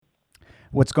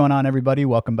What's going on, everybody?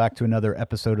 Welcome back to another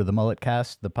episode of the Mullet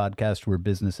Cast, the podcast where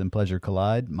business and pleasure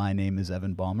collide. My name is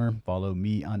Evan Balmer. Follow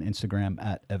me on Instagram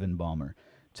at Evan Balmer.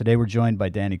 Today we're joined by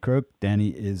Danny Croak.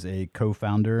 Danny is a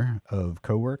co-founder of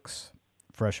Coworks,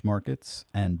 Fresh Markets,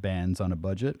 and Bands on a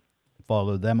Budget.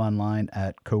 Follow them online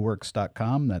at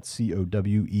coworks.com. That's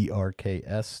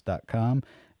cowerks.com,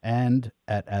 and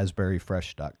at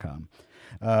asburyfresh.com.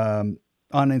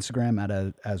 On Instagram at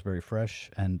Asbury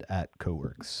Fresh and at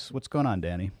Coworks. What's going on,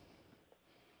 Danny?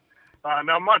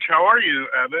 Not much. How are you,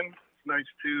 Evan? It's nice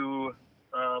to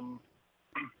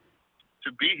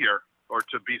be here or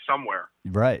to be somewhere.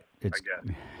 Right. I guess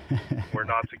we're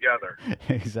not together.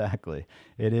 Exactly.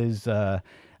 It is. I'm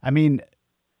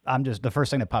just the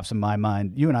first thing that pops in my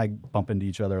mind. You and I bump into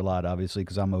each other a lot, obviously,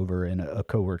 because I'm over in a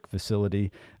co-work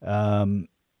facility.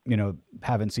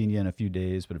 Haven't seen you in a few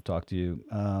days, but have talked to you.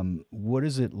 What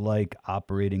is it like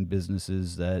operating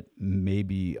businesses that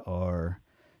maybe are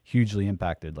hugely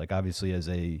impacted? Like, obviously, as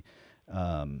a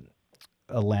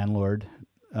landlord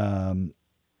of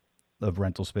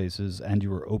rental spaces, and you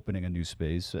were opening a new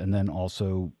space, and then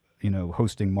also,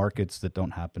 hosting markets that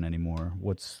don't happen anymore.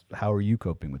 How are you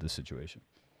coping with this situation?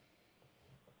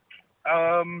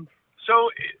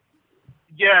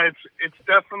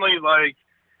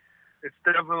 It's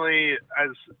definitely as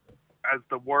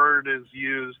the word is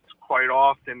used quite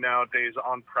often nowadays,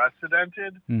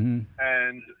 unprecedented. Mm-hmm.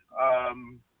 And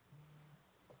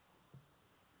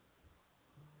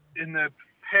in the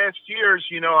past years,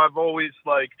 I've always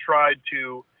tried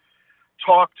to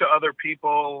talk to other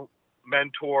people,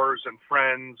 mentors and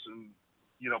friends and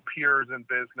peers in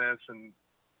business, and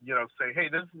say, hey,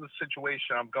 this is the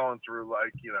situation I'm going through.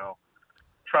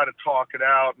 Try to talk it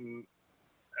out and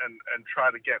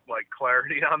try to get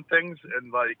clarity on things.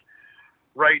 And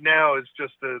right now it's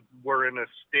just we're in a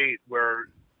state where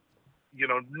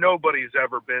nobody's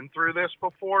ever been through this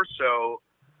before, so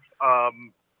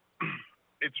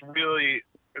it's really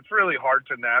hard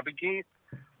to navigate.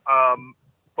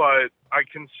 But I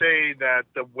can say that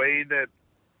the way that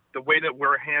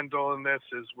we're handling this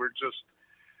is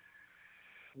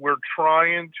we're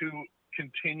trying to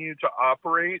continue to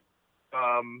operate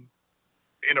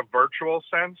in a virtual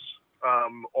sense.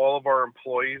 All of our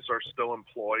employees are still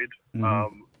employed.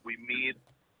 Mm-hmm. We meet,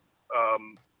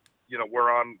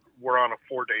 we're on a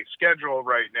 4-day schedule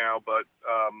right now, but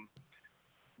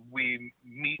we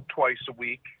meet twice a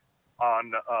week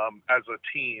on as a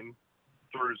team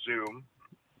through Zoom,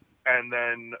 and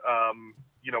then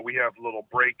we have little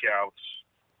breakouts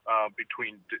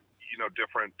between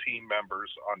different team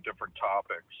members on different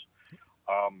topics,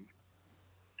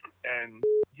 and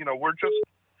we're just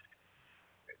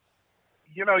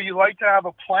you like to have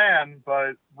a plan,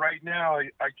 but right now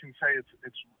I can say it's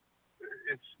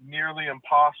nearly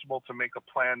impossible to make a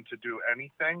plan to do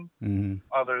anything Mm-hmm.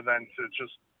 other than to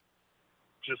just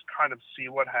kind of see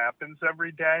what happens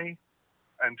every day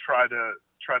and try to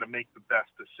make the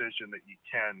best decision that you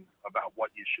can about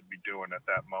what you should be doing at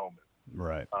that moment.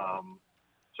 Right.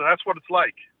 So that's what it's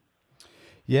like.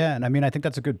 Yeah, and I think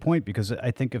that's a good point, because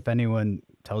I think if anyone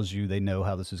tells you they know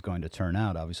how this is going to turn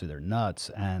out, obviously they're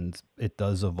nuts, and it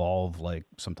does evolve, like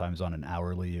sometimes on an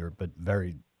hourly but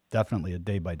very definitely a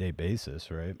day by day basis,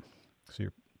 right? So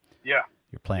your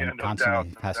plan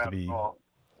constantly has to be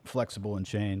flexible and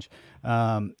change.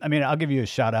 I'll give you a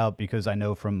shout out, because I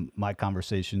know from my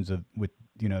conversations with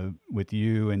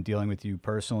you and dealing with you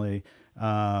personally,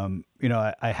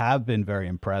 I have been very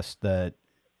impressed that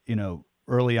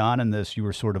early on in this, you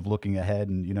were sort of looking ahead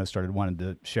and, started wanting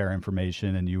to share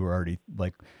information, and you were already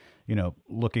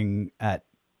looking at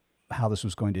how this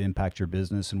was going to impact your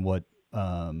business and what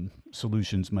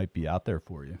solutions might be out there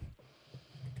for you.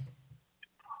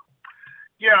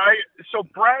 Yeah. So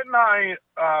Brett and I,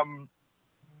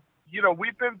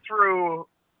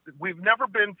 we've never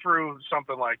been through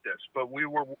something like this, but we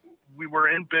were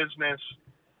in business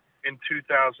in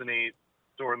 2008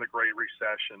 during the Great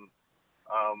Recession.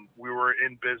 We were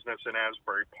in business in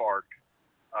Asbury Park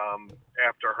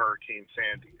after Hurricane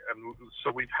Sandy. And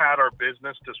so we've had our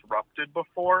business disrupted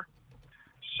before.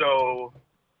 So,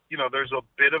 there's a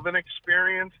bit of an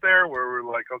experience there where we're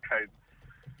like, okay,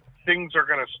 things that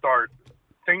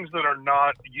are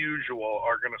not usual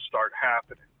are going to start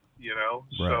happening,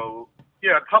 Right. So,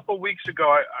 yeah, a couple of weeks ago,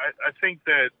 I think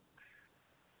that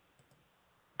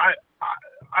I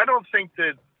don't think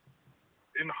that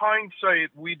in hindsight,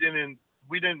 we didn't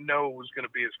know it was going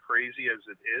to be as crazy as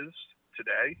it is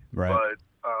today. Right. But,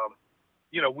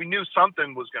 we knew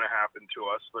something was going to happen to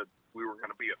us, but we were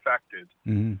going to be affected.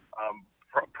 Mm-hmm.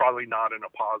 Probably not in a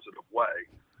positive way.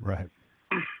 Right.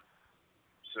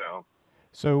 So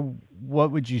So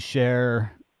what would you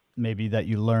share maybe that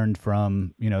you learned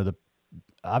from, the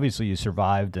obviously you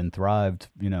survived and thrived,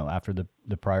 after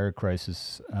the prior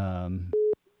crisis.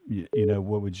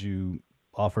 What would you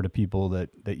offer to people that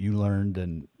you learned,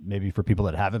 and maybe for people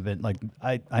that haven't been, like,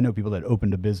 I know people that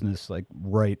opened a business like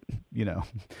right, you know,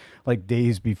 like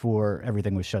days before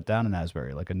everything was shut down in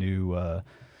Asbury, like a new, I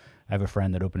have a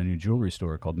friend that opened a new jewelry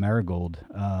store called Marigold,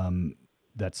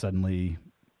 that suddenly,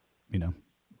 you know,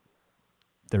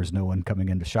 there's no one coming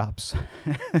into shops.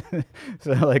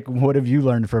 So, like, what have you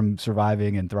learned from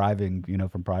surviving and thriving,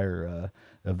 from prior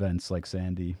events like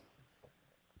Sandy?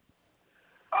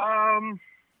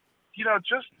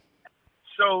 Just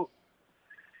so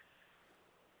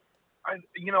I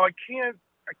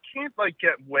can't like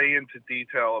get way into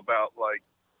detail about like,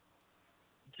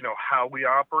 how we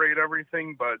operate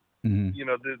everything, but Hmm.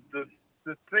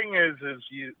 the thing is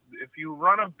if you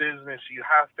run a business, you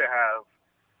have to have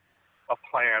a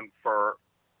plan for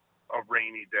a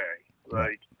rainy day.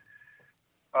 Right.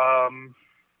 Like, um,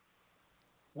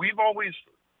 we've always,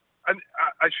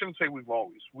 I shouldn't say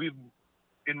we've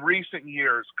in recent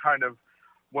years kind of,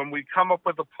 when we come up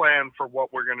with a plan for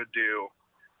what we're going to do,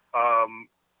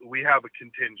 we have a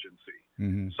contingency.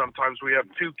 Hmm. Sometimes we have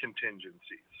two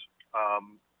contingencies.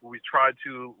 We try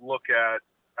to look at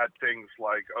things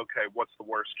like, okay, what's the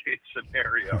worst case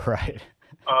scenario? Right.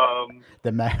 Um,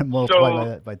 The man multiply by so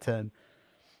that by 10.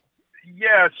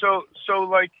 yeah, so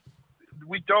like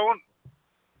we don't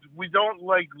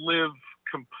like live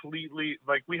completely,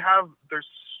 like we have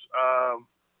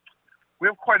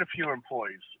quite a few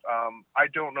employees. I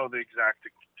don't know the exact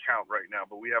count right now,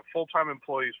 but we have full-time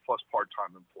employees plus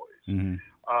part-time employees.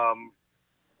 Hmm. Um,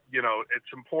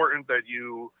 it's important that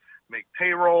you make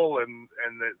payroll and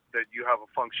that you have a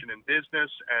function in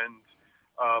business,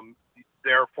 and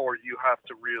therefore you have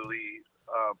to really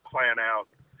plan out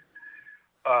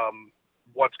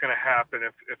what's going to happen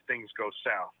if things go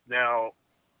south. Now,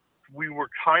 we were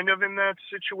kind of in that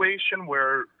situation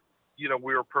where,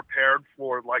 we were prepared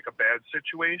for like a bad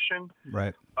situation.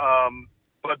 Right.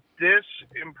 But this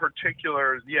in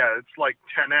particular, yeah, it's like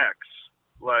 10x.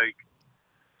 Like,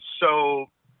 so,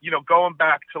 going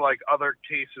back to like other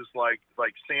cases like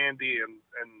Sandy and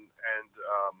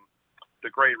the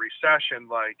Great Recession,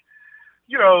 like,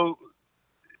 you know,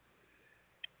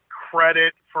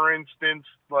 credit, for instance,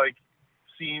 like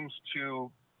seems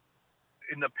to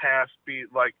in the past be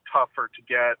like tougher to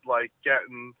get, like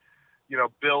getting,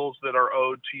 bills that are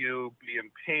owed to you being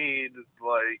paid,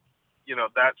 like,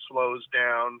 that slows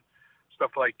down,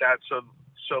 stuff like that.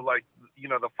 So like,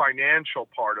 the financial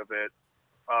part of it,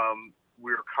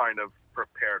 we're kind of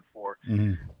prepared for.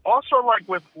 Hmm. Also, like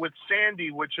with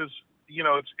Sandy, which is,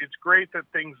 it's great that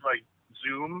things like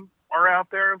Zoom are out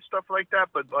there and stuff like that,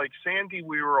 but like Sandy,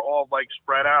 we were all like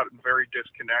spread out and very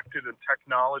disconnected, and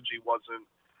technology wasn't,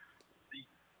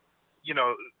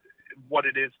 what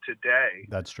it is today.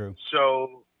 That's true.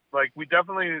 So like we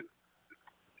definitely,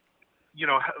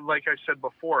 like I said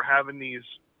before, having these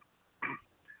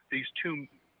two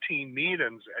team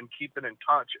meetings and keeping in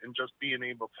touch and just being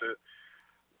able to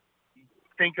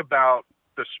think about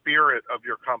the spirit of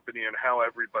your company and how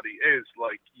everybody is,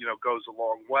 like, goes a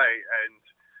long way.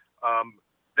 And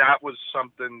that was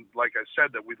something, like I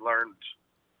said, that we learned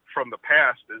from the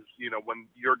past is, when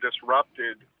you're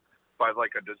disrupted by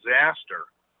like a disaster,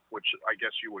 which I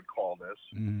guess you would call this,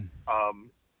 Hmm.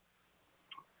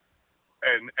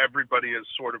 and everybody is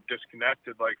sort of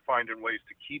disconnected, like finding ways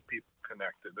to keep people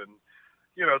connected. And,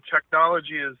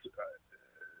 technology is,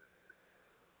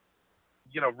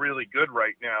 really good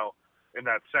right now in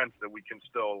that sense that we can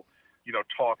still,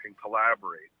 talk and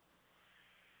collaborate.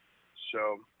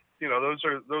 So,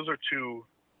 those are two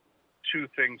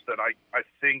things that I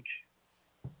think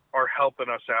are helping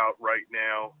us out right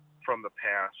now from the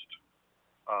past.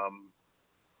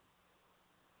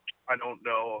 I don't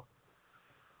know.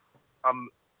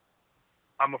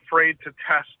 I'm afraid to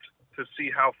test to see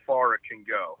how far it can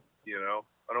go.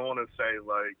 I don't want to say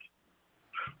like,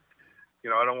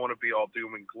 I don't want to be all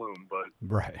doom and gloom, but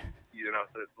Right.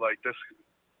 that like this,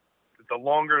 the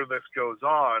longer this goes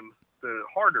on, the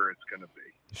harder it's going to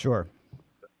be. Sure.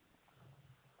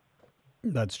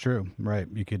 That's true. Right.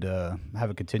 You could have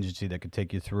a contingency that could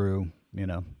take you through,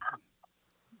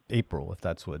 April, if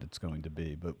that's what it's going to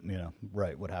be. But,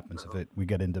 right. What happens if we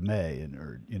get into May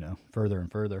or, further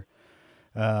and further?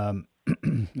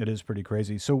 It is pretty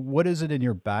crazy. So what is it in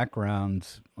your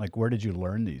background? Like, where did you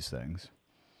learn these things?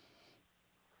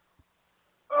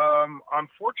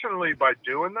 Unfortunately, by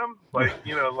doing them, like,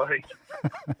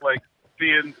 like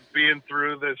being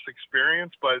through this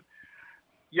experience. But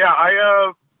yeah,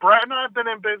 Brett and I have been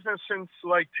in business since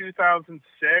like 2006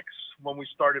 when we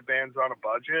started Bands on a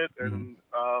Budget, Mm-hmm. and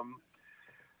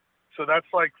so that's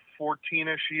like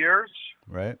 14ish years.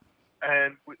 Right.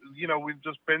 And we've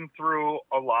just been through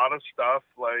a lot of stuff.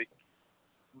 Like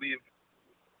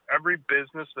every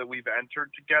business that we've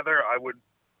entered together, I would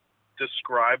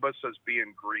describe us as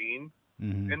being green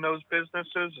Mm-hmm. in those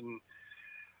businesses. And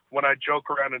when I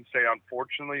joke around and say,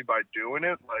 unfortunately, by doing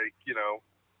it, like,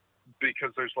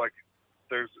 because there's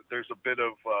a bit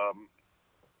of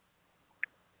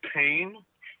pain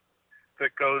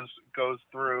that goes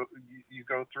through, you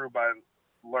go through by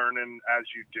learning as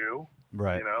you do,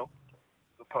 Right. as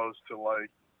opposed to like,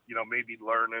 maybe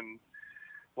learning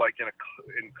like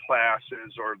in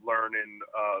classes or learning,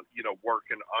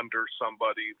 working under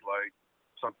somebody, like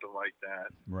something like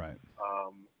that. Right.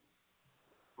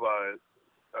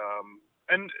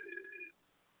 And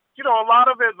a lot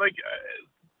of it, like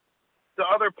the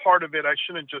other part of it, I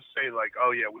shouldn't just say like,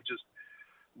 oh yeah, we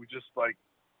just like,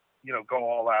 go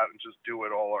all out and just do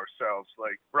it all ourselves.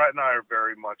 Like Brett and I are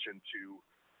very much into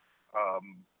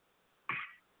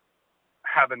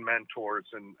having mentors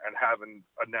and having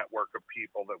a network of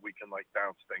people that we can like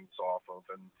bounce things off of.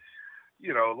 And,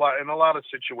 in a lot of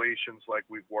situations, like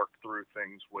we've worked through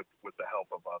things with the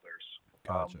help of others.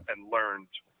 Gotcha. And learned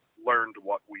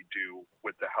what we do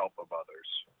with the help of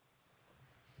others.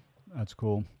 That's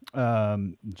cool.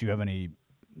 Do you have any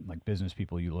like business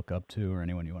people you look up to or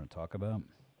anyone you want to talk about?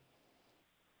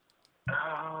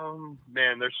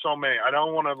 Man, there's so many. I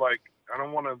don't want to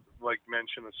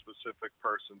mention a specific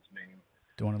person's name.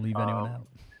 Don't want to leave anyone out.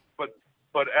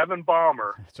 But Evan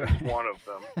Balmer That's right. is one of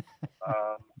them.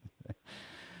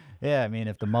 Yeah, I mean,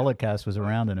 if the Mulletcast was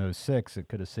around in 06, it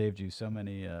could have saved you so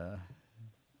many from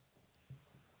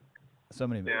so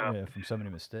many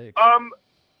mistakes. I'll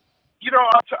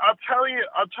tell you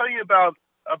about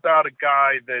a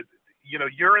guy that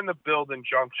you're in the building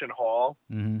Junction Hall,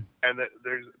 Mm-hmm. and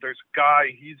there's a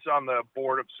guy. He's on the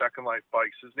board of Second Life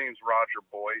Bikes. His name's Roger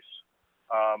Boyce,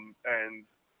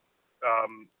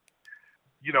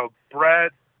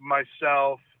 Brett,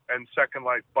 myself, and Second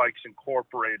Life Bikes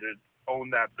Incorporated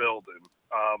own that building,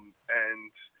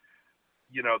 and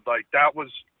like that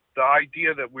was the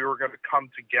idea that we were going to come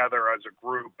together as a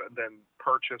group and then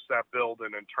purchase that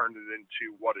building and turn it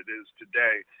into what it is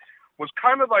today was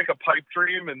kind of like a pipe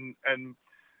dream. And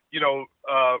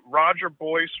Roger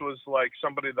Boyce was like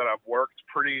somebody that I've worked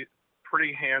pretty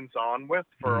hands-on with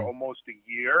for almost a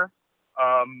year.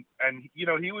 And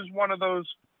he was one of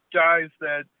those guys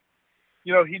that,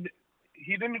 he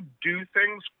didn't do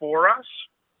things for us,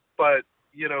 but,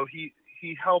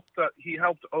 he helped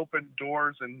open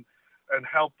doors and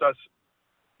helped us,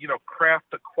 craft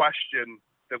the question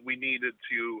that we needed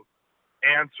to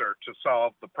answer to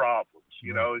solve the problems.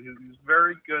 He's a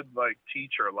very good like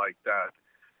teacher like that.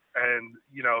 And,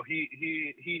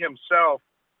 he himself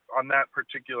on that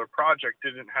particular project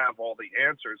didn't have all the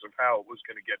answers of how it was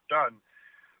going to get done,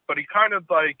 but he kind of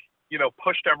like,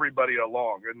 pushed everybody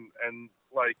along. And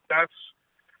like, that's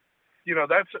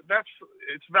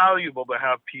it's valuable to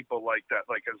have people like that,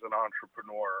 like as an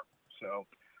entrepreneur. So,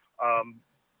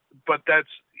 but that's,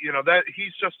 that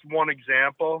he's just one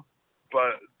example,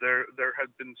 but there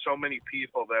have been so many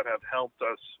people that have helped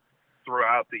us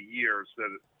throughout the years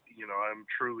that, I'm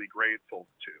truly grateful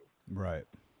to. Right.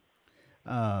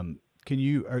 Can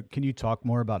you talk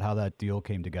more about how that deal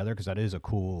came together? Because that is a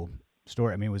cool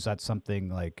story. I mean, was that something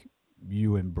like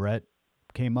you and Brett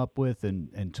came up with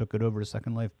and took it over to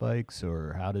Second Life Bikes,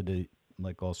 or how did it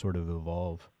like all sort of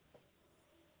evolve?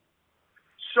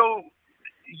 So,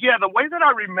 yeah, the way that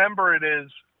I remember it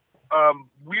is,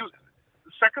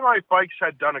 Second Life Bikes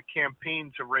had done a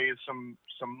campaign to raise some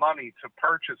money to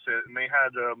purchase it, and they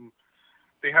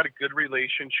had a good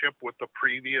relationship with the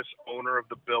previous owner of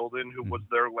the building, who was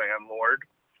their landlord.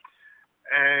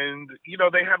 And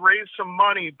they had raised some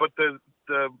money, but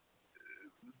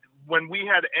when we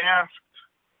had asked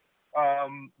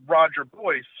Roger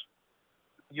Boyce,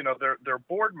 their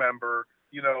board member,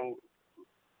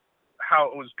 how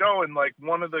it was going, like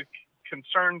one of the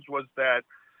concerns was that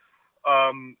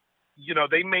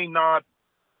they may not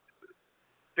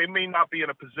be in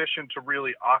a position to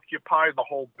really occupy the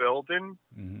whole building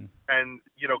and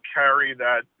carry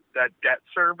that debt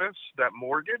service, that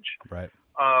mortgage. Right.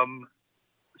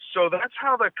 So that's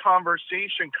how the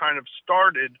conversation kind of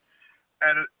started,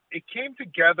 and it came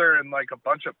together in like a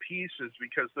bunch of pieces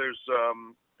because there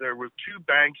were two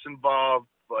banks involved.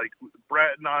 Like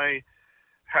Brett and I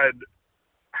had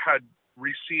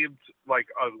received like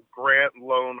a grant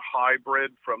loan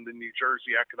hybrid from the New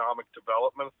Jersey Economic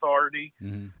Development Authority,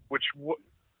 which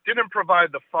didn't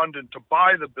provide the funding to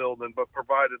buy the building, but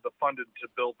provided the funding to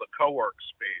build the co-work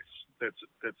space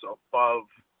that's above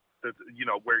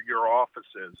where your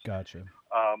office is. Gotcha.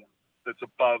 That's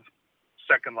above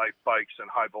Second Life Bikes and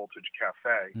High Voltage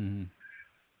Cafe. Mm-hmm.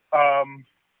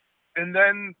 And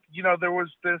then there was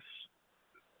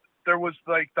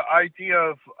like the idea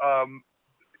of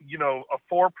a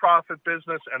for-profit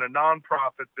business and a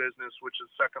non-profit business, which is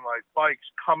Second Life Bikes,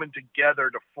 coming together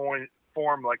to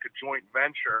form like a joint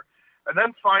venture, and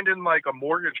then finding like a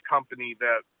mortgage company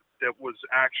that was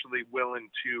actually willing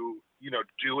to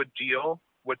do a deal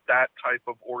with that type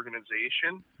of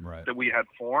organization Right. that we had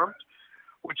formed,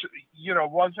 which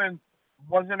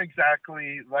wasn't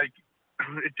exactly like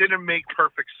it didn't make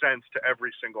perfect sense to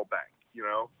every single bank,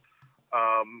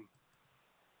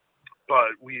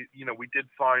 but we did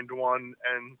find one,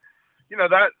 and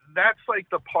that's like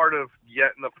the part of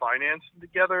getting the financing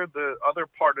together. The other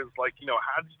part is like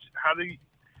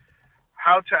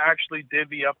how to actually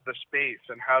divvy up the space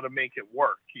and how to make it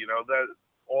work. That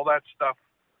all that stuff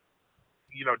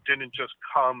didn't just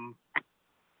come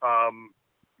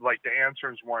like the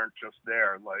answers weren't just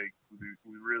there. Like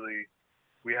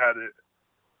we had to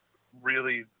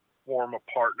really form a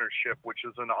partnership, which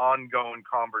is an ongoing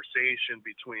conversation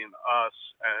between us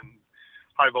and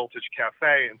High Voltage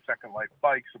Cafe and Second Life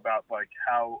Bikes about like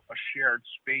how a shared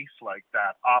space like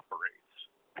that operates,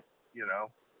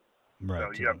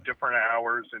 Right. So you have different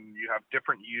hours and you have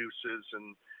different uses,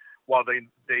 and while they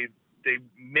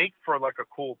make for like a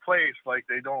cool place, like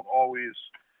they don't always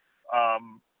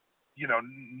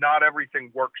not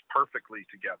everything works perfectly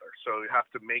together. So you have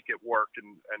to make it work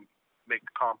and make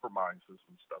compromises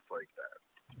and stuff like that.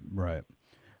 Right.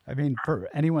 I mean, for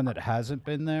anyone that hasn't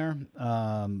been there,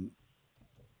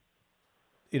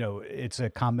 it's a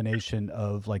combination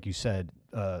of, like you said,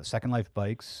 Second Life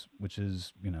Bikes, which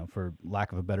is, for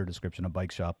lack of a better description, a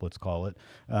bike shop, let's call it.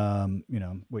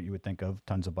 What you would think of,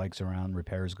 tons of bikes around,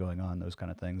 repairs going on, those kind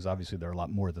of things. Obviously, there are a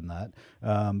lot more than that.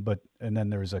 And then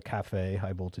there's a cafe,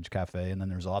 High Voltage Cafe, and then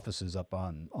there's offices up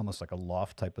on almost like a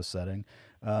loft type of setting.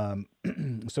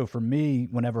 So for me,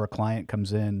 whenever a client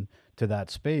comes in to that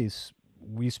space,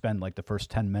 we spend like the first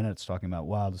 10 minutes talking about,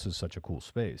 wow, this is such a cool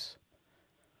space.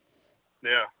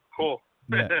 Yeah, cool.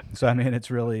 Yeah. So, I mean, it's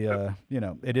really,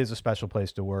 it is a special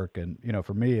place to work. And,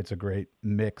 for me, it's a great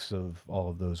mix of all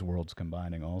of those worlds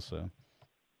combining also.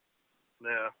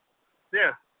 Yeah.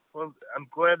 Yeah. Well, I'm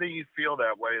glad that you feel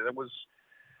that way.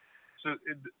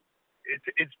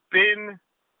 It's been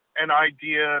an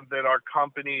idea that our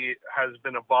company has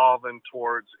been evolving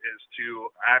towards, is to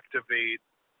activate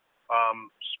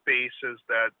spaces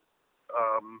that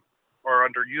are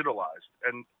underutilized.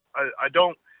 And I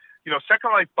don't,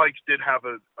 Second Life Bikes did have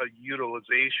a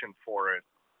utilization for it.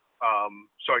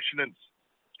 So I shouldn't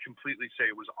completely say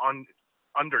it was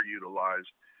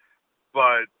underutilized,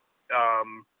 but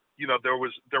there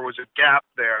was a gap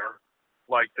there,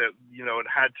 like that. It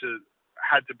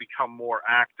had to become more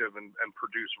active and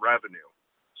produce revenue.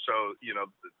 So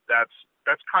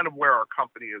that's kind of where our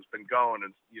company has been going,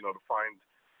 is to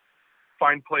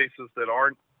find places that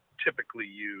aren't typically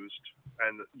used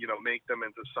and make them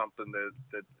into something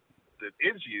that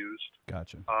is used.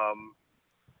 Gotcha.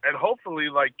 And hopefully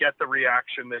like get the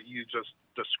reaction that you just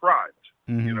described.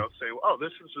 Mm-hmm. Say, oh,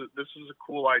 this is a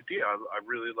cool idea. I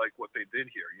really like what they did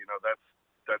here.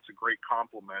 That's a great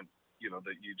compliment.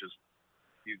 That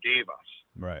you gave us.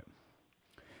 Right.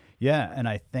 Yeah, and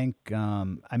I think,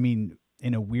 I mean,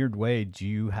 in a weird way, do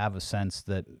you have a sense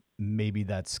that maybe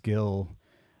that skill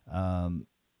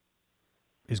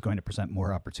is going to present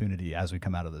more opportunity as we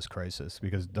come out of this crisis?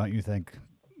 Because don't you think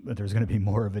that there's going to be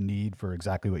more of a need for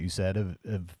exactly what you said, of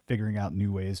figuring out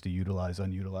new ways to utilize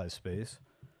unutilized space?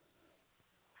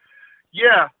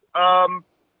 Yeah.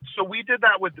 So we did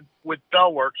that with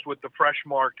Bellworks, with the fresh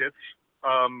markets.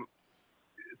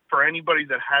 For anybody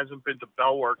that hasn't been to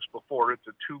Bellworks before, it's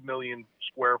a 2 million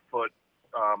square foot,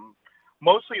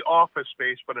 mostly office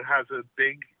space, but it has a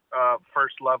big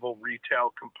first level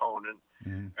retail component,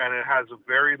 and it has a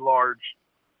very large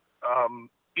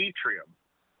atrium.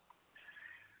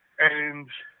 And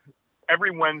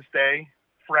every Wednesday,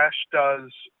 Fresh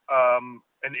does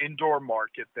an indoor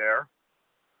market there,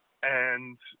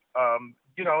 and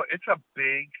it's a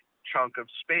big chunk of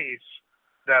space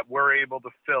that we're able to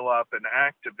fill up and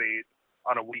activate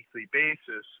on a weekly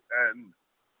basis. And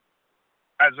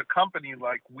as a company,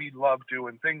 like, we love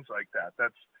doing things like that.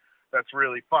 That's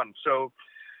really fun. So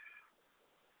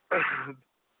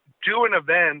doing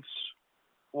events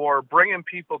or bringing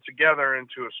people together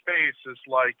into a space is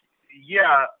like,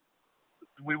 yeah,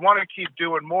 we want to keep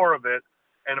doing more of it.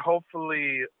 And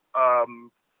hopefully,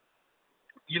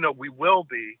 we will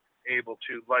be able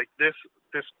to, like, this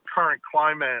current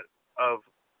climate of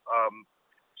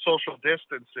social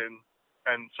distancing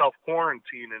and self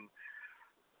quarantining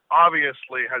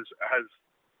obviously has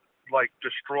like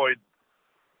destroyed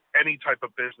any type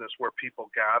of business where people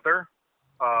gather.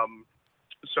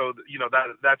 So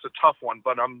that's a tough one,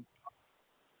 but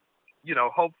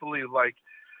hopefully, like,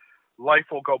 life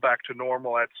will go back to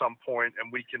normal at some point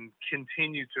and we can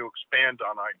continue to expand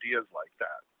on ideas like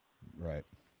that. Right.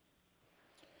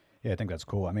 Yeah, I think that's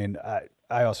cool. I mean,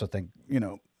 I also think,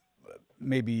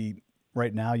 maybe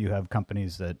right now you have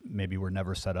companies that maybe were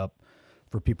never set up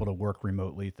for people to work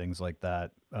remotely, things like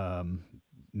that.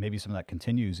 Maybe some of that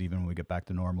continues even when we get back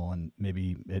to normal, and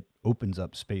maybe it opens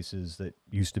up spaces that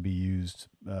used to be used,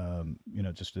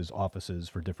 just as offices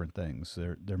for different things.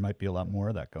 There might be a lot more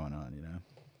of that going on.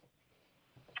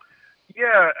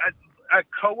 Yeah, at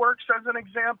Coworks, as an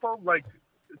example, like,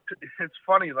 it's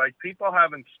funny, like, people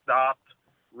haven't stopped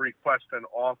requesting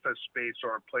office space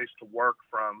or a place to work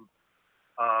from.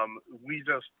 We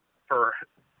just, for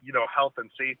health and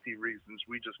safety reasons,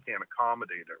 we just can't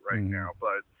accommodate it right now.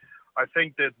 But I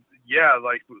think that, yeah,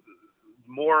 like,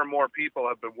 more and more people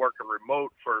have been working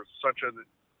remote for such a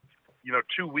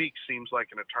 2 weeks seems like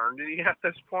an eternity at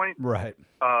this point. Right.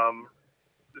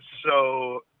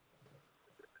 So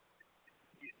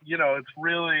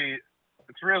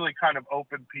it's really kind of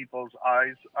opened people's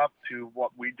eyes up to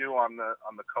what we do on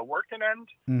the co-working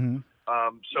end.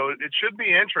 So it should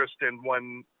be interesting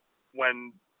when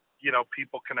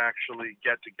people can actually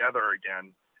get together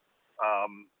again.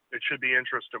 It should be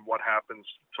interesting what happens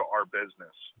to our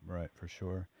business. Right, for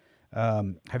sure.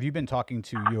 Have you been talking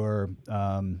to your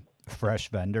fresh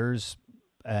vendors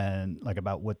and like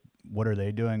about what are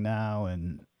they doing now?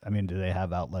 And I mean, do they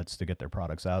have outlets to get their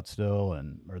products out still?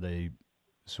 And are they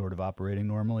sort of operating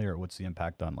normally, or what's the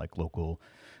impact on like local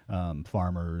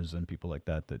farmers and people like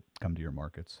that come to your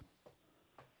markets?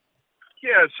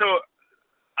 Yeah, so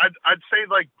I'd say,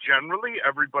 like, generally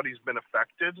everybody's been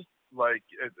affected. Like,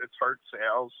 it's hurt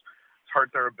sales, it's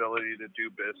hurt their ability to do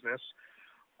business.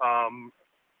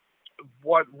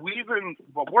 What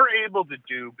we're able to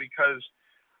do, because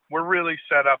we're really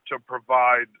set up to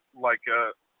provide like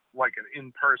an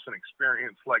in-person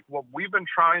experience. Like, what we've been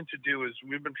trying to do is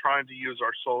we've been trying to use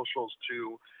our socials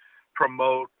to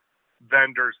promote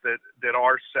vendors that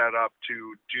are set up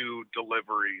to do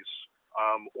deliveries,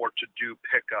 or to do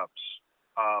pickups,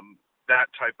 that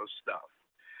type of stuff.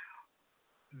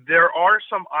 There are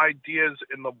some ideas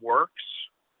in the works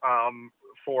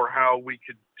for how we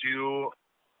could do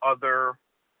other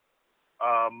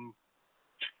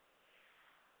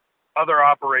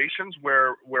operations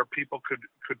where people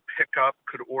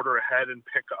could order ahead and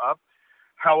pick up.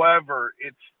 However,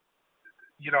 it's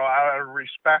out of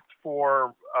respect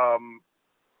for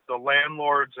the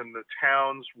landlords and the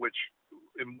towns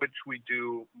in which we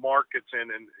do markets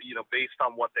in, and based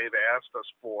on what they've asked us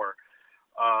for,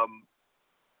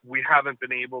 we haven't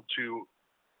been able to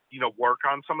work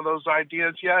on some of those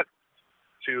ideas yet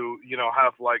to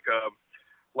have like a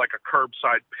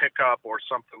curbside pickup or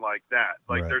something like that.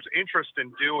 Like, right. There's interest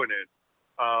in doing it.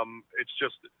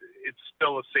 It's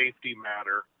still a safety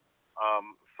matter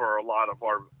for a lot of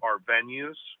our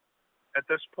venues at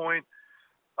this point.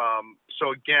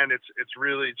 So again, it's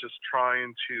really just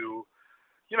trying to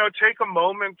take a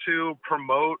moment to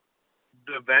promote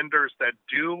the vendors that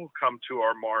do come to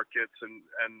our markets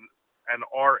and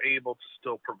are able to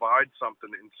still provide something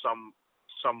in some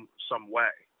way.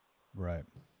 Right.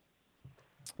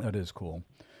 That is cool.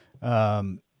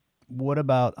 What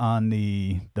about on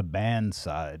the band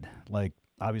side? Like,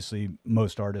 obviously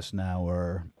most artists now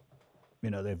are,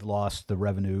 they've lost the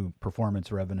revenue,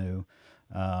 performance revenue.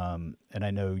 And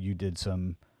I know you did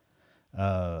some,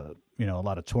 a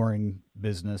lot of touring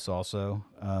business also.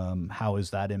 How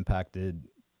has that impacted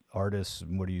artists,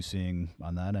 and what are you seeing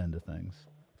on that end of things?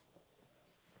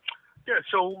 Yeah,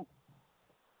 so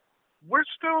we're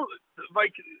still,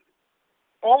 like,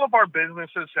 all of our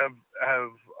businesses have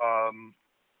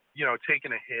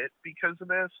taken a hit because of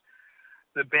this.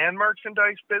 The band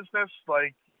merchandise business,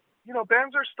 like,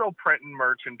 bands are still printing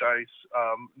merchandise,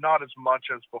 not as much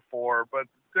as before, but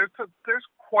there's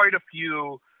quite a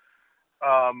few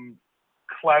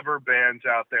clever bands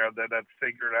out there that have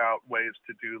figured out ways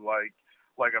to do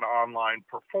like an online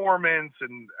performance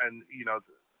and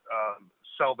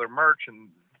sell their merch and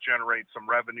generate some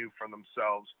revenue for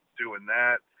themselves doing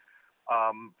that.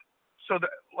 So that,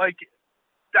 like,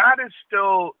 that is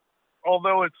still,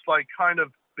 although it's like kind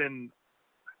of been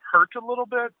hurt a little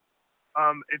bit,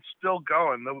 it's still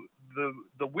going.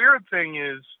 The weird thing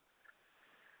is,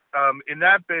 in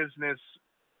that business,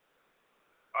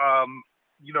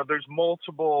 there's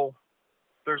multiple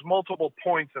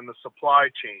points in the supply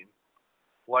chain.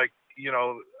 Like,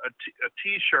 a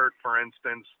T-shirt, for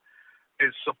instance,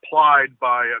 is supplied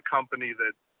by a company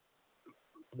that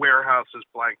warehouses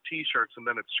blank T-shirts, and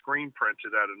then it's screen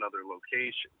printed at another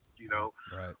location.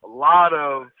 Right. A lot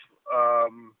of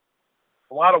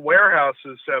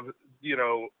warehouses have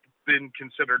been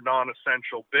considered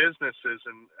non-essential businesses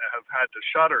and have had to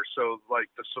shutter. So like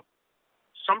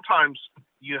sometimes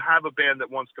you have a band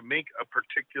that wants to make a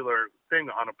particular thing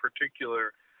on a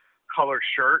particular color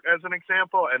shirt, as an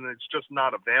example, and it's just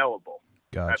not available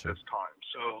Gotcha. at this time.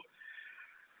 So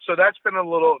that's been a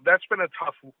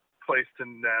tough place to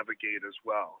navigate as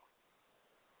well.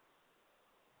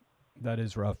 That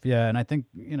is rough. Yeah, and I think,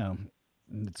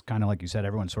 it's kind of like you said,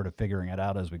 everyone's sort of figuring it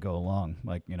out as we go along.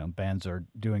 Like, bands are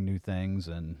doing new things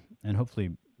and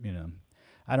hopefully,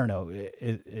 I don't know,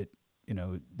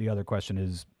 the other question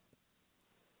is,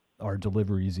 are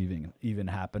deliveries even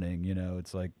happening?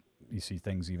 It's like you see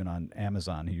things even on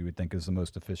Amazon, who you would think is the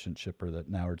most efficient shipper, that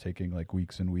now are taking like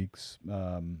weeks and weeks.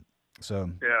 So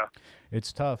yeah,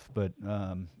 it's tough, but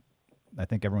I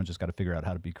think everyone's just got to figure out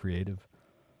how to be creative.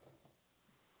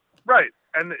 Right.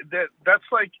 And that's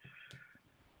like,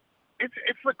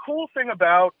 it's the cool thing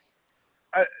about,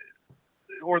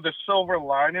 or the silver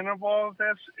lining of all of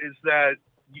this, is that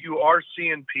you are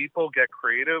seeing people get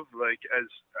creative, like as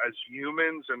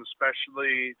humans, and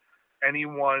especially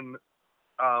anyone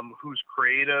who's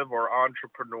creative or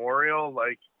entrepreneurial.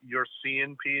 Like, you're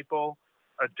seeing people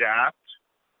adapt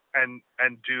and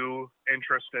do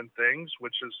interesting things,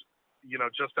 which is,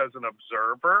 just as an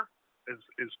observer,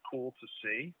 is cool to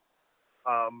see.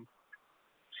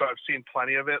 So I've seen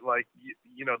plenty of it. Like,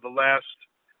 the last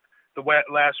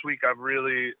week I've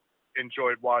really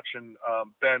enjoyed watching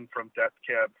Ben from Death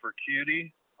Cab for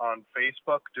Cutie on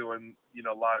Facebook doing,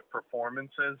 live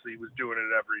performances. He was doing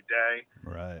it every day.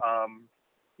 Right.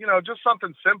 Just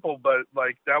something simple, but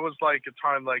like that was like a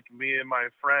time like me and my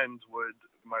friend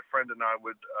and I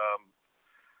would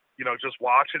just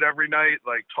watch it every night,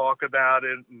 like talk about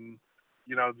it, and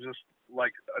just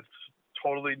like a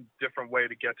totally different way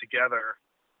to get together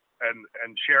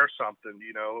and share something,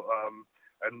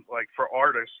 and like for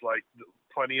artists, like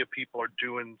plenty of people are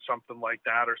doing something like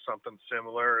that or something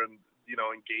similar, and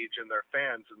engaging their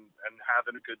fans and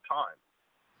having a good time.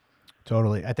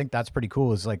 Totally. I think that's pretty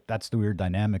cool. Is like, that's the weird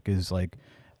dynamic, is like,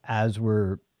 as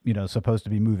we're, supposed to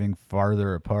be moving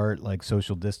farther apart, like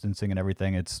social distancing and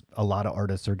everything, it's a lot of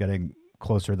artists are getting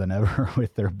closer than ever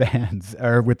with their bands,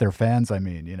 or with their fans. I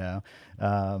mean,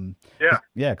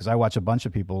 because I watch a bunch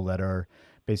of people that are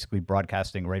basically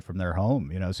broadcasting right from their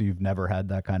home, so you've never had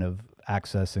that kind of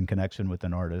access and connection with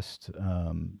an artist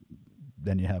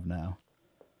than you have now.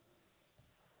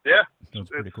 Yeah. So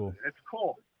it's pretty cool. It's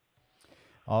cool.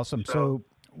 Awesome. So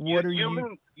what are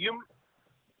you?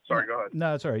 Sorry, go ahead.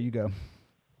 No, it's all right. You go.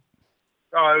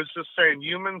 Oh, I was just saying,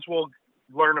 humans will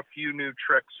learn a few new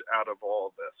tricks out of all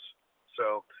of this.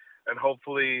 So, and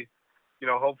hopefully,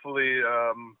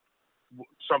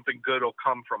 something good will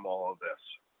come from all of this.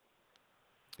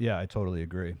 Yeah, I totally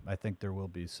agree. I think there will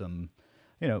be some,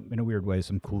 in a weird way,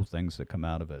 some cool things that come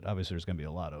out of it. Obviously, there's going to be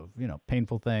a lot of,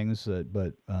 painful things,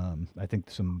 but I think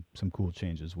some cool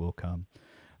changes will come.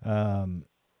 And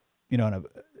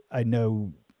I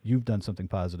know you've done something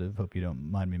positive. Hope you don't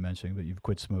mind me mentioning, but you've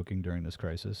quit smoking during this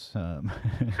crisis.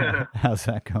 How's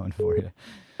that going for you?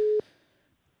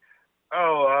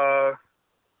 Oh,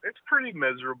 it's pretty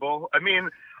miserable. I mean,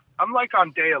 I'm like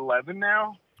on day 11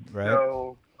 now. Right.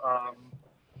 So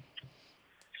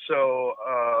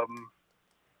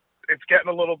it's getting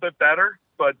a little bit better,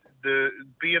 but the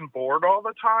being bored all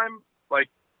the time, like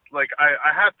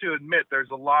I have to admit, there's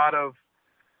a lot of,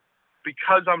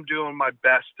 because I'm doing my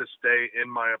best to stay in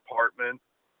my apartment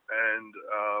and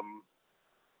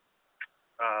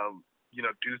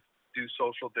do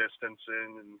social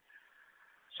distancing and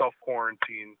self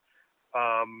quarantine.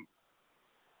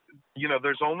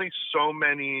 There's only so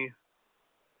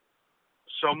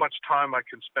much time I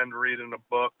can spend reading a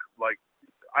book. Like,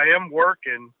 I am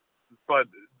working, but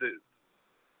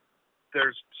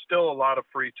there's still a lot of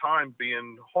free time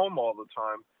being home all the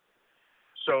time.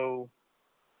 So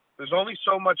there's only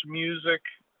so much music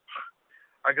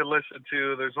I could listen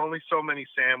to. There's only so many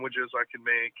sandwiches I can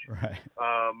make, right.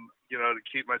 To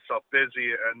keep myself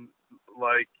busy. And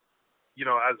like,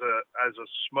 as a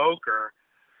smoker,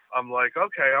 I'm like,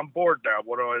 okay, I'm bored now.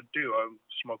 What do I do? I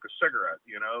smoke a cigarette,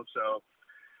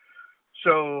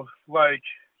 So like,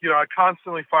 I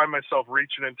constantly find myself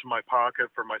reaching into my pocket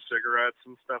for my cigarettes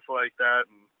and stuff like that.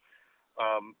 And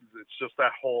it's just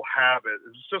that whole habit.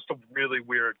 It's just a really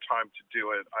weird time to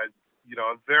do it.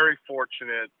 I'm very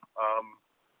fortunate.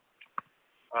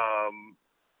 Um,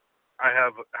 I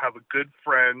have a good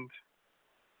friend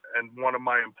and one of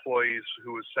my employees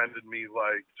who was sending me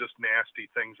like just nasty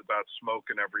things about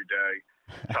smoking every day,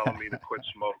 telling me to quit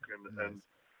smoking. And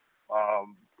Nice.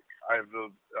 um, I have a,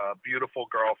 beautiful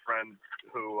girlfriend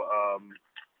who,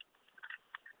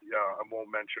 yeah, I won't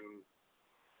mention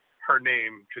her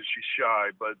name because she's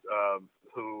shy, but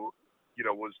who,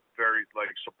 was very like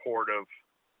supportive,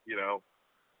 you know,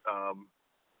 um,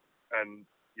 and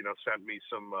sent me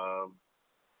some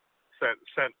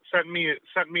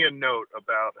sent me a note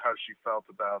about how she felt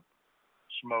about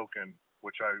smoking,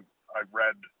 which I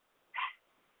read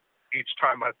each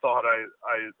time I thought I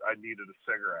needed a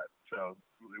cigarette. So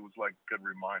it was like a good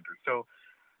reminder. So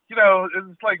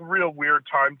it's like real weird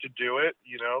time to do it.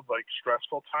 Like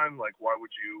stressful time. Like why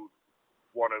would you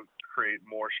want to create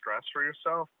more stress for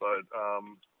yourself? But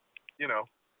you know,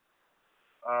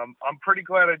 I'm pretty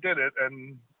glad I did it,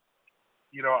 and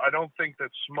I don't think that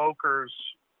smokers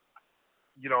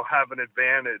have an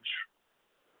advantage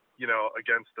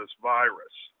against this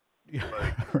virus.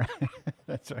 Like, Right.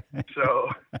 That's right. so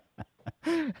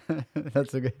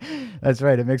That's a good. That's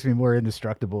right. It makes me more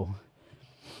indestructible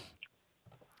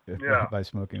yeah, by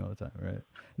smoking all the time. Right.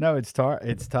 No, it's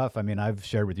tough. I mean, I've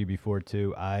shared with you before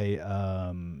too. I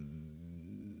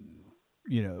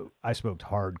smoked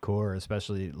hardcore,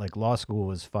 especially like law school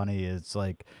was funny. It's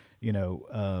like, you know,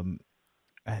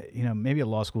 maybe a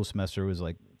law school semester was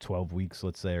like 12 weeks,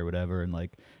 let's say, or whatever. And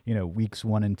like, weeks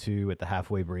 1 and 2 at the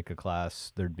halfway break of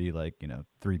class, there'd be like,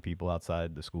 three people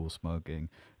outside the school smoking.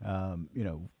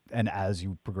 And as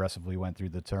you progressively went through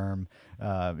the term,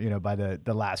 by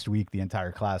the last week, the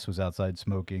entire class was outside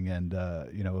smoking and,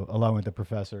 along with the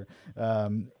professor.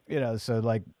 So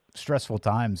like stressful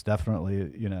times,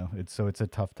 definitely, it's a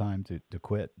tough time to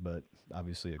quit, but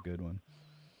obviously a good one.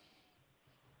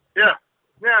 yeah,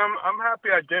 yeah. I'm happy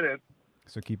I did it.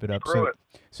 So keep it up. Screw it.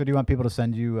 So do you want people to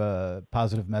send you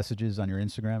positive messages on your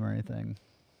Instagram or anything?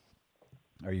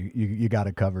 Or you got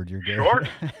it covered? You're Sure.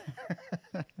 good.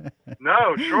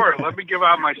 No, sure. Let me give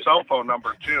out my cell phone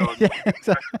number too. Yeah,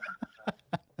 exactly.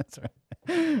 That's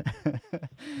right.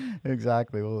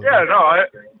 Exactly. Well, Yeah, no,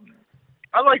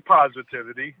 I like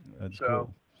positivity. that's So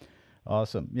cool.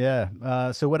 Awesome.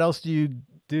 Yeah. So what else do you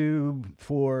do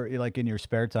for like in your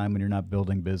spare time when you're not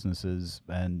building businesses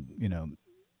and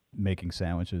making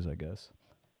sandwiches? I guess.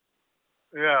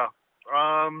 yeah.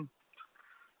 Um.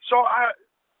 So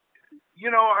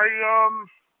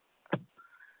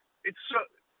it's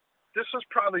this is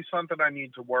probably something I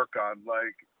need to work on.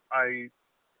 Like I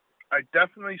I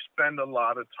definitely spend a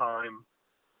lot of time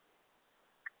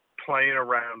playing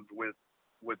around with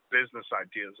business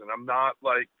ideas, and I'm not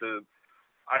like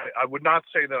I would not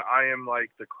say that I am like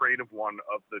the creative one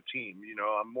of the team.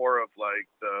 I'm more of like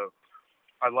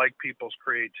I like people's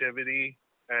creativity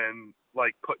and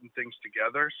like putting things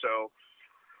together. So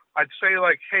I'd say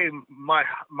like, hey, my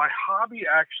hobby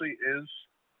actually is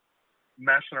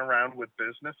messing around with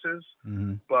businesses,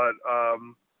 Mm-hmm. but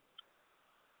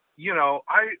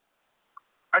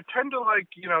I tend to like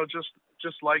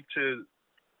just like to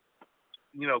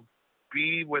you know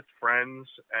be with friends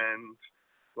and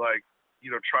like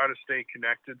try to stay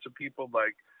connected to people.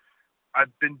 Like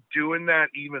I've been doing that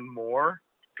even more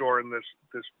during this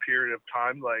period of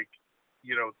time, like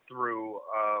through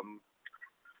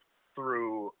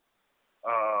through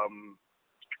um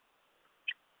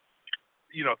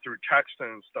through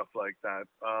texting and stuff like that.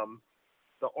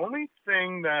 The only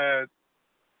thing that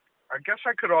I guess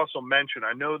I could also mention,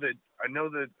 I know that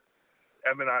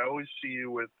Evan, I always see you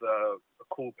with a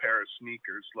cool pair of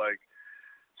sneakers. Like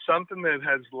something that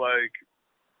has like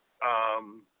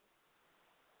um,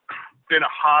 been a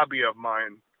hobby of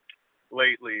mine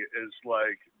lately is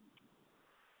like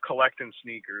collecting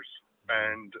sneakers,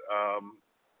 and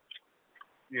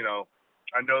you know,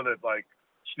 I know that like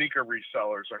sneaker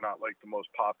resellers are not like the most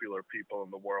popular people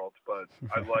in the world, but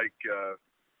I like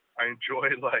I enjoy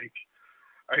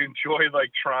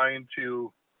like trying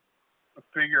to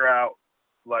figure out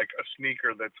like a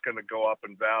sneaker that's going to go up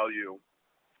in value,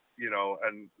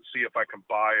 and see if I can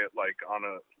buy it like on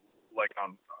a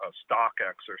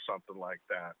StockX or something like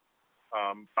that.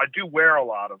 I do wear a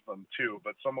lot of them too,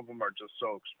 but some of them are just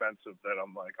so expensive that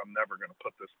I'm like, I'm never going to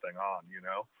put this thing on.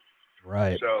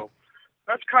 Right. So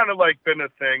that's kind of like been a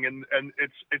thing, and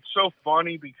it's so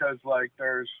funny because like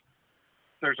there's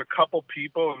a couple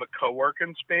people in the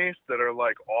co-working space that are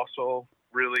like also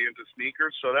really into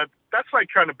sneakers. So that's like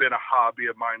kind of been a hobby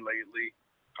of mine lately.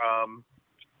 Um,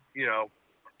 you know,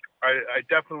 I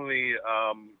definitely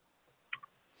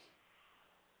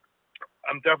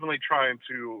I'm definitely trying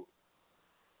to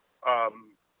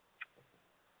um,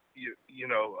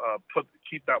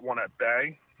 keep that one at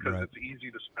bay because Right. it's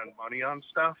easy to spend money on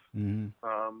stuff. Hmm.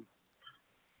 Um,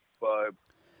 but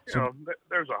So,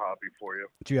 there's a hobby for you.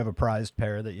 do you have a prized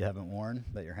pair that you haven't worn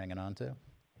that you're hanging on to?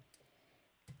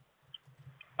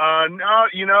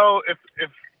 No, if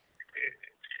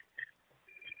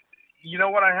you know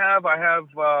what I have,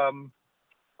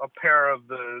 a pair of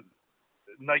the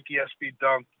Nike SB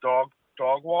Dunk dog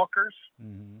walkers,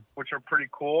 Hmm. which are pretty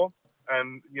cool.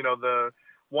 And the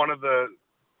one of the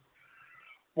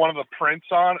one of the prints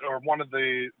on or one of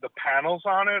the panels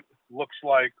on it looks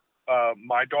like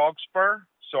my dog's fur,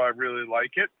 so I really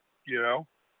like it. You know,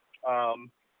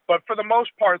 but for the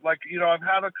most part, like I've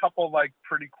had a couple like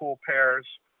pretty cool pairs,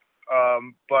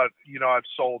 but I've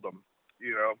sold them.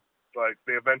 You know, like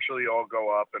they eventually all go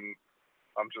up, and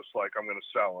I'm just like I'm gonna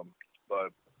sell them.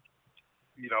 But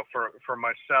for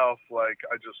myself, like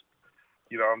I'm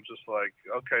just like,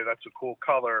 okay, that's a cool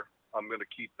color. I'm gonna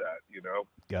keep that.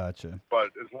 Gotcha. But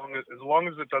as long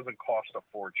as it doesn't cost a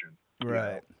fortune, you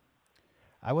Right. know.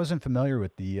 I wasn't familiar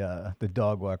with the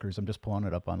dog walkers. I'm just pulling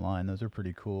it up online. Those are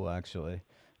pretty cool, actually.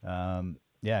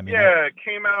 Yeah, I mean, Yeah, it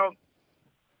came out.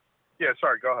 Yeah,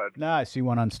 sorry. Go ahead. no, I see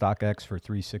one on StockX for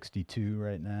 362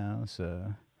 right now.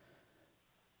 So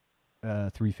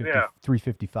 350 Yeah.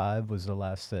 355 was the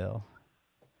last sale.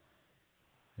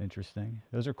 Interesting.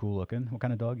 Those are cool looking. What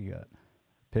kind of dog you got?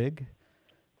 Pig?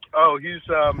 Oh, he's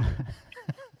a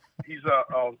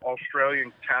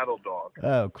Australian cattle dog,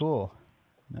 Oh, cool.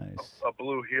 Nice. a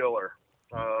blue heeler.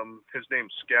 His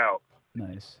name's Scout.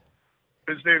 Nice.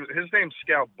 His name's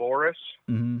Scout Boris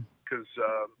Mm-hmm. because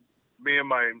me and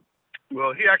my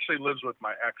well, he actually lives with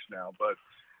my ex now, but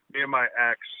me and my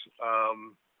ex,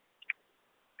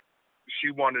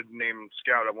 she wanted to name him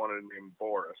Scout. I wanted to name him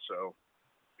Boris, so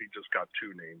he just got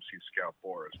two names. He's Scout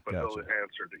Boris, but he'll Gotcha.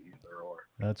 answer to either or.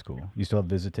 That's cool. You still have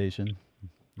visitation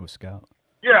with Scout?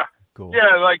 Yeah, Cool.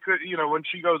 yeah, like when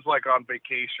she goes like on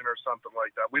vacation or something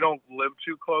like that. We don't live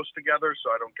too close together,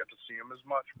 so I don't get to see him as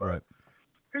much. But Right.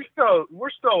 we're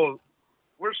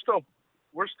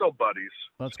still buddies,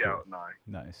 That's Scout cool. and I.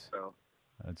 Nice. So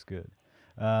That's good.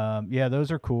 Yeah,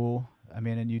 those are cool. I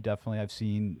mean, and you definitely, I've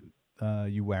seen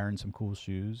you wearing some cool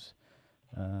shoes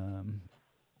um,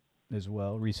 as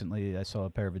well. Recently, I saw a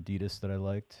pair of Adidas that I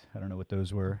liked. I don't know what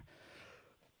those were.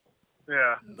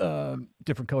 yeah,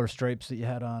 Different color stripes that you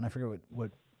had on. I forget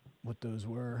what those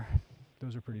were.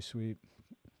 Those are pretty sweet.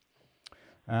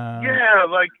 Um, yeah,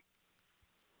 like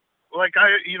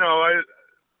I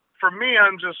for me,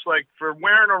 I'm just like for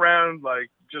wearing around like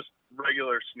just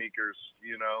regular sneakers.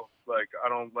 Like I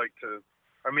don't like to.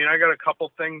 I mean, I got a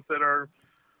couple things that are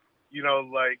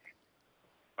like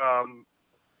um,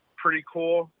 pretty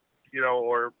cool,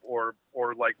 or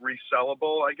like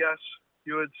resellable, I guess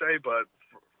you would say. But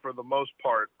for the most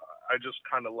part, I just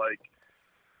kind of like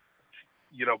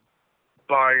you know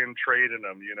buying, trading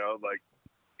them. Like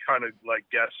kind of like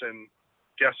guessing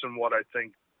what I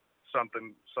think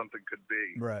something could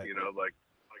be. right. Like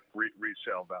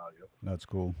resale value. That's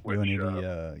cool. You Which own any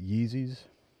Yeezys?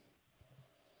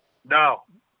 no,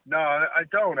 no, I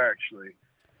don't actually.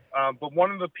 But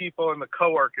one of the people in the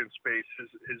co-working space,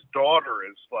 his daughter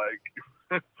is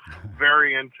like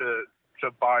very into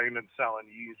buying and selling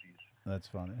Yeezys. That's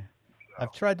funny. I've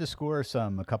So tried to score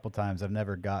some a couple times. I've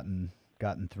never gotten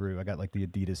through. I got like the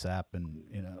Adidas app and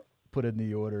put in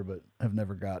the order, but I've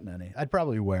never gotten any. I'd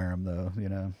probably wear them though,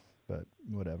 but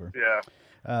whatever.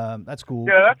 yeah, That's cool.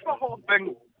 yeah, that's the whole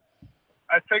thing.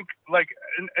 I think like,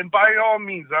 and by all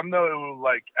means, I'm no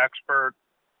like expert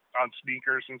on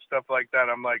sneakers and stuff like that.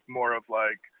 I'm like more of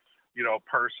like, a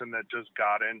person that just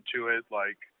got into it.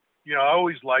 Like, I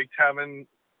always liked having,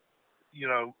 you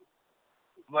know,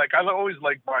 like I always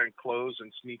liked buying clothes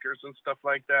and sneakers and stuff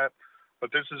like that.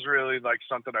 But this is really like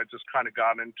something I just kind of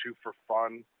got into for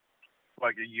fun,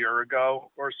 like a year ago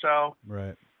or so.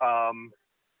 Right.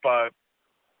 But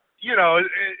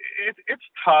it's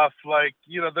tough. Like,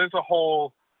 there's a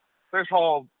whole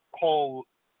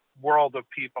world of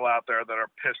people out there that are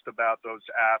pissed about those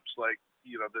apps, like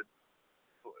the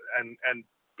and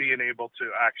being able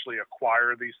to actually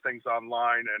acquire these things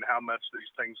online and how much these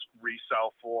things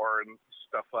resell for and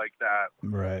stuff like that.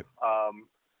 Right.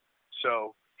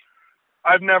 So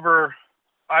I've never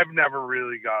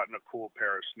really gotten a cool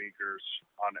pair of sneakers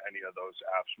on any of those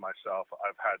apps myself.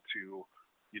 I've had to,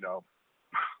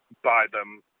 buy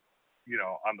them,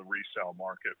 on the resale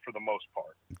market for the most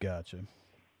part. Gotcha.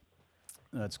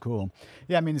 That's cool.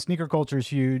 Yeah, I mean, the sneaker culture is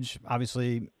huge.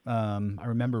 Obviously, I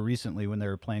remember recently when they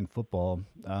were playing football,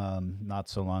 not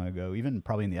so long ago, even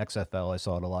probably in the XFL, I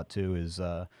saw it a lot too. Is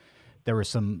there were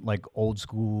some like old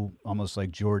school, almost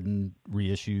like Jordan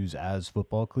reissues as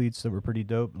football cleats that were pretty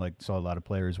dope. Like saw a lot of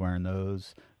players wearing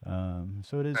those.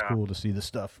 So it is Yeah. cool to see the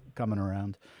stuff coming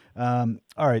around. All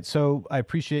right, so I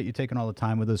appreciate you taking all the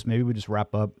time with us. Maybe we just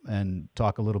wrap up and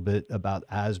talk a little bit about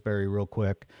Asbury real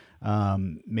quick.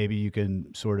 Maybe you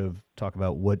can sort of talk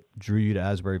about what drew you to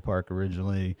Asbury Park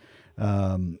originally,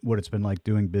 what it's been like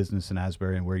doing business in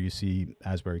Asbury, and where you see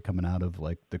Asbury coming out of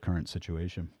like the current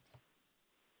situation.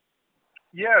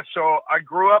 Yeah. So I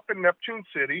grew up in Neptune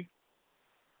City.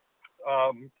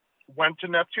 Um, Went to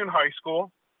Neptune High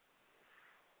School.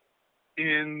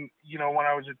 When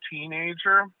I was a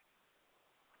teenager,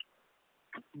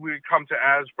 we'd come to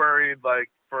Asbury like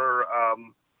for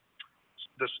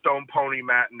the Stone Pony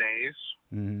matinees.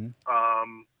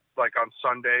 Mm-hmm. Like on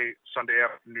Sunday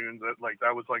afternoon.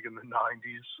 That was like in the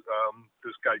 '90s.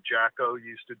 This guy Jacko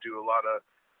used to do a lot of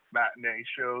matinee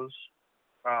shows.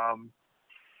 Um,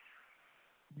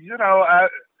 you know, I,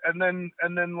 and then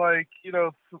like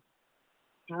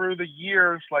through the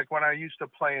years, like when I used to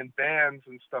play in bands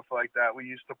and stuff like that, we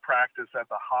used to practice at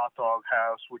the Hot Dog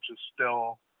House, which is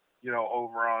still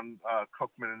over on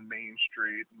Cookman and Main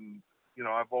Street. And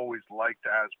I've always liked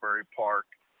Asbury Park.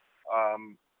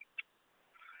 Um,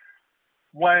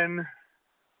 when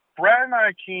Brad and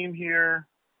I came here,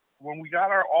 when we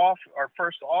got our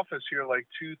first office here, like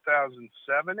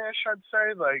 2007-ish, I'd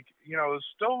say, like it was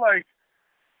still like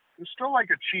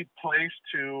a cheap place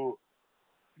to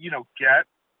get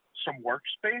some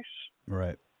workspace.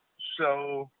 Right.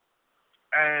 So,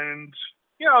 and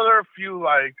there are a few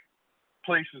like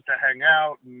places to hang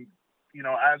out, and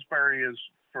Asbury is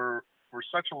for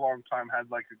such a long time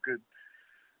had like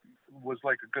was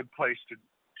like a good place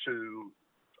to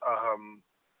um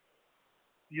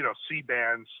see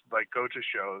bands, like go to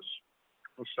shows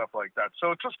and stuff like that.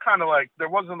 So it's just kind of like there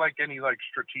wasn't like any like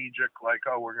strategic like,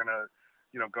 oh, we're gonna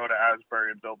go to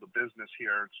Asbury and build a business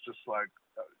here. It's just like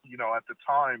at the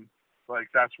time, like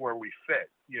that's where we fit.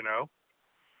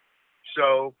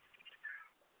 So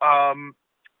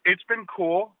it's been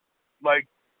cool, like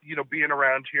being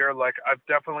around here. Like I've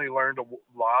definitely learned a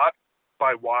lot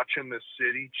by watching the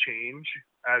city change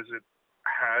as it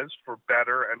has, for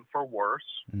better and for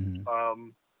worse. Mm-hmm.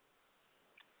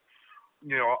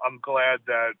 I'm glad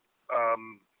that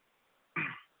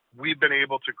we've been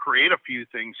able to create a few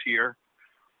things here,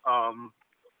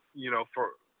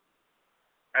 for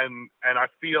and I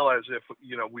feel as if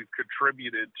we've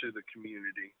contributed to the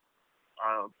community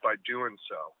by doing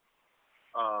so.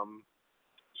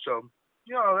 So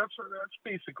that's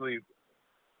basically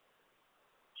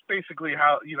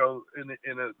how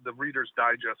the Reader's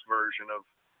Digest version of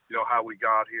how we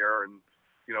got here and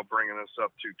bringing us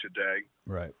up to today.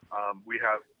 Right.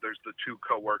 There's the two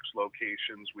Co-works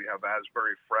locations. We have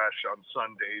Asbury Fresh on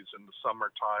Sundays in the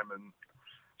summertime and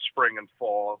spring and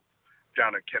fall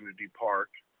down at Kennedy Park.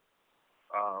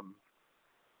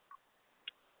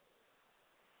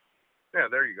 Yeah,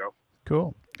 there you go.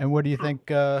 Cool. And what do you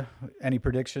think? Any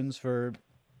predictions for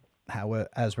how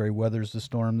Asbury weathers the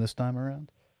storm this time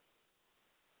around?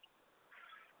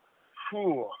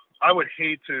 Whew. I would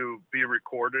hate to be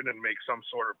recorded and make some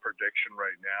sort of prediction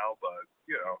right now, but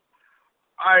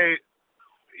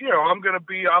I'm going to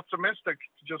be optimistic,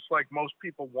 just like most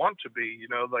people want to be.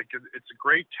 Like it's a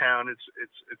great town.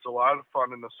 It's a lot of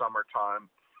fun in the summertime.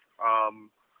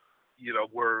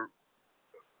 We're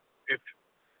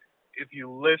if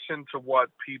you listen to what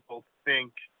people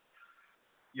think,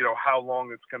 how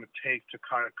long it's going to take to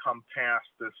kind of come past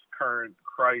this current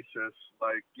crisis,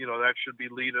 like, that should be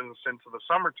leading us into the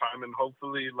summertime. And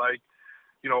hopefully, like,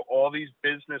 all these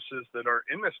businesses that are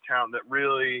in this town that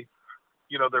really,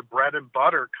 their bread and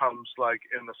butter comes like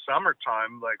in the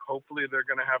summertime, like, hopefully they're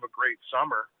going to have a great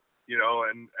summer,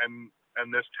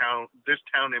 and this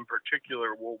town in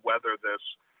particular will weather this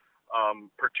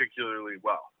particularly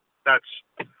well. That's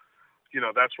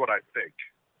what I think.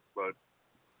 But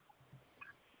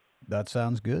that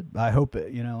sounds good. I hope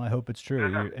I hope it's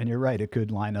true. And you're right. It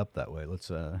could line up that way. Let's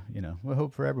we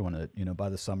hope for everyone that by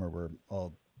the summer we're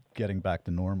all getting back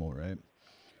to normal, right?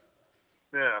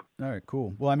 Yeah. All right.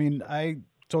 Cool. Well, I mean, I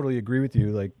totally agree with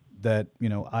you. Like that.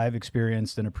 I've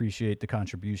experienced and appreciate the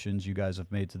contributions you guys have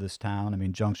made to this town. I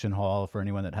mean, Junction Hall, for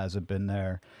anyone that hasn't been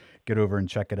there, get over and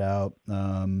check it out.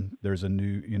 There's a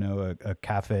new, a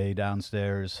cafe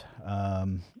downstairs.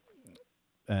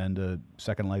 And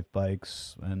Second Life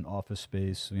bikes and office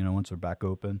space, once they're back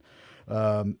open.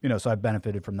 So I've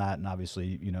benefited from that and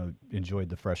obviously, enjoyed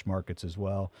the fresh markets as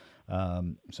well.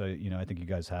 So, I think you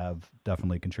guys have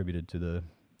definitely contributed to the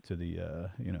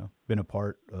been a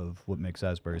part of what makes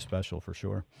Asbury special for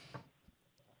sure.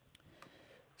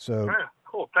 So,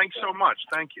 Cool. Thanks so much.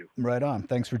 Thank you. Right on.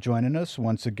 Thanks for joining us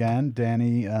once again,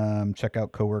 Danny. Check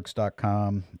out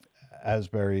coworks.com,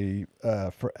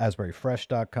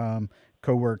 asburyfresh.com,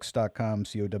 coworks.com,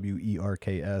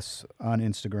 COWERKS, on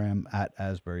Instagram at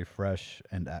asburyfresh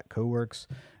and at coworks.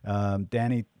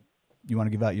 Danny, you want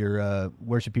to give out your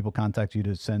where should people contact you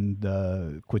to send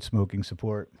quit smoking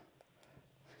support?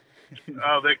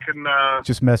 They can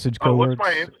Just message what's coworks.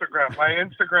 my Instagram? My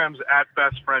Instagram's at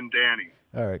best friend Danny.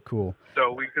 All right, cool.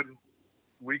 So we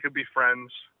could be friends,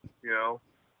 you know,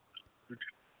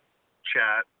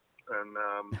 chat, and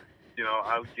I'll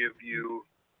give you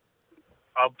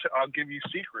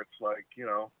secrets, like, you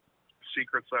know,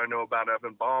 secrets I know about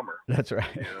Evan Balmer. That's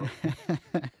right. You know?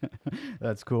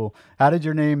 That's cool. How did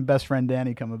your name Best Friend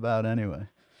Danny come about anyway?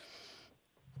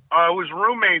 I was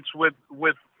roommates with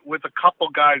a couple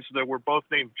guys that were both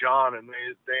named John, and they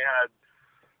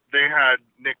had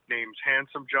nicknames,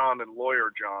 Handsome John and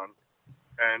Lawyer John.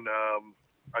 And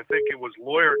I think it was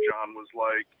Lawyer John was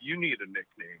like, you need a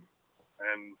nickname,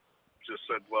 and just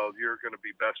said, well, you're going to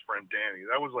be Best Friend Danny.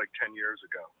 That was like 10 years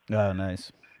ago. Oh,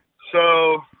 nice.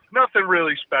 So nothing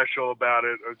really special about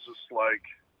it. It was just like,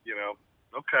 you know,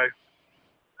 okay.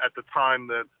 At the time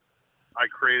that I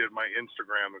created my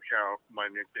Instagram account, my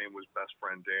nickname was Best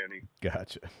Friend Danny.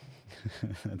 Gotcha.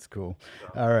 That's cool.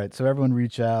 So. All right. So everyone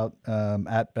reach out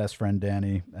at Best Friend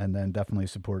Danny, and then definitely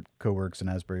support Coworks and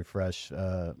Asbury Fresh,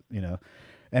 you know,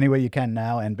 any way you can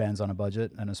now, and bands on a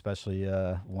budget, and especially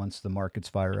once the markets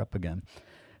fire up again.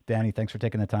 Danny, thanks for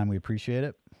taking the time. We appreciate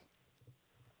it.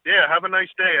 Yeah. Have a nice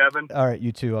day, Evan. All right.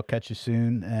 You too. I'll catch you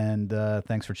soon. And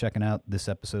thanks for checking out this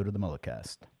episode of the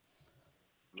Mulletcast.